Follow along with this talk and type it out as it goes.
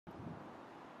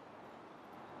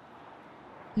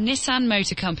Nissan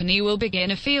Motor Company will begin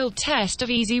a field test of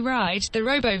Easy Ride, the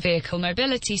robo-vehicle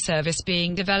mobility service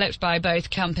being developed by both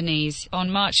companies, on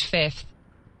March 5.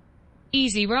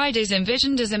 Easy Ride is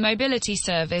envisioned as a mobility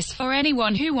service for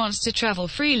anyone who wants to travel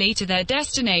freely to their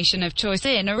destination of choice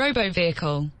in a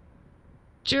robo-vehicle.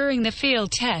 During the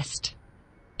field test,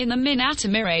 in the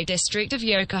Minatomirai district of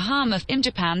Yokohama, in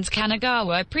Japan's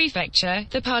Kanagawa Prefecture,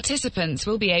 the participants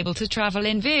will be able to travel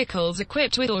in vehicles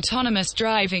equipped with autonomous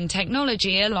driving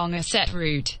technology along a set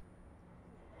route.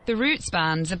 The route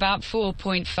spans about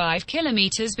 4.5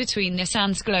 kilometers between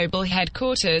Nissan's global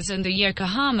headquarters and the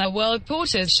Yokohama World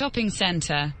Porters shopping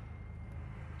center.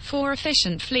 For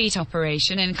efficient fleet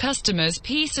operation and customers'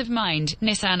 peace of mind,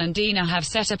 Nissan and DeNA have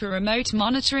set up a remote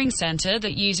monitoring center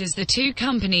that uses the two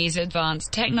companies'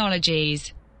 advanced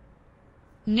technologies.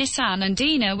 Nissan and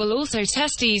DeNA will also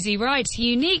test Easy Ride's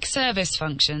unique service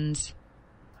functions.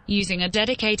 Using a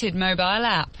dedicated mobile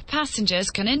app,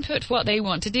 passengers can input what they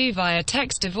want to do via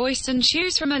text to voice and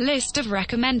choose from a list of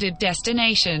recommended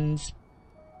destinations.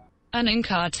 An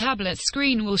in-car tablet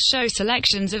screen will show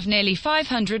selections of nearly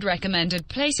 500 recommended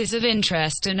places of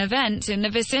interest and events in the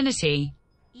vicinity.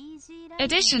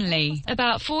 Additionally,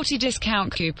 about 40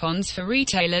 discount coupons for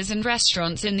retailers and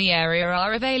restaurants in the area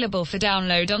are available for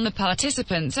download on the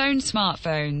participants' own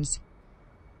smartphones.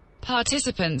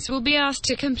 Participants will be asked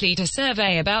to complete a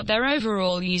survey about their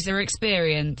overall user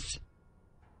experience,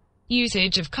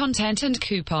 usage of content and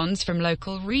coupons from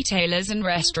local retailers and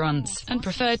restaurants, and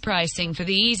preferred pricing for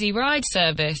the Easy Ride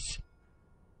service.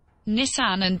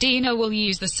 Nissan and DeNA will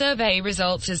use the survey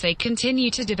results as they continue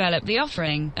to develop the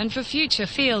offering, and for future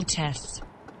field tests.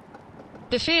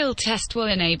 The field test will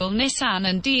enable Nissan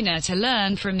and DeNA to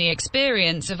learn from the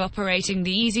experience of operating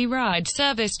the Easy Ride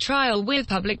service trial with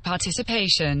public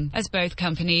participation, as both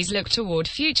companies look toward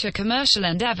future commercial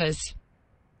endeavors.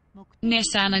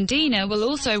 Nissan and DeNA will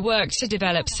also work to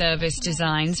develop service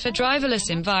designs for driverless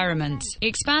environments,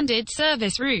 expanded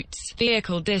service routes,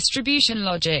 vehicle distribution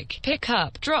logic,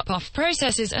 pick-up, drop-off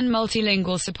processes and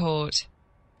multilingual support.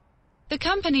 The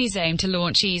companies aim to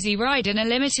launch Easy Ride in a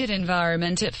limited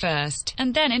environment at first,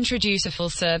 and then introduce a full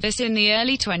service in the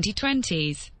early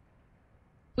 2020s.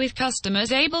 With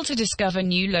customers able to discover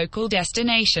new local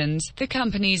destinations, the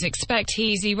companies expect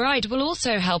Easy Ride will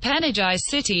also help energize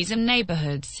cities and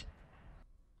neighborhoods.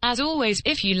 As always,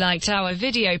 if you liked our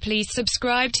video, please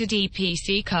subscribe to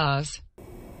DPC Cars.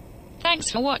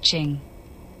 Thanks for watching.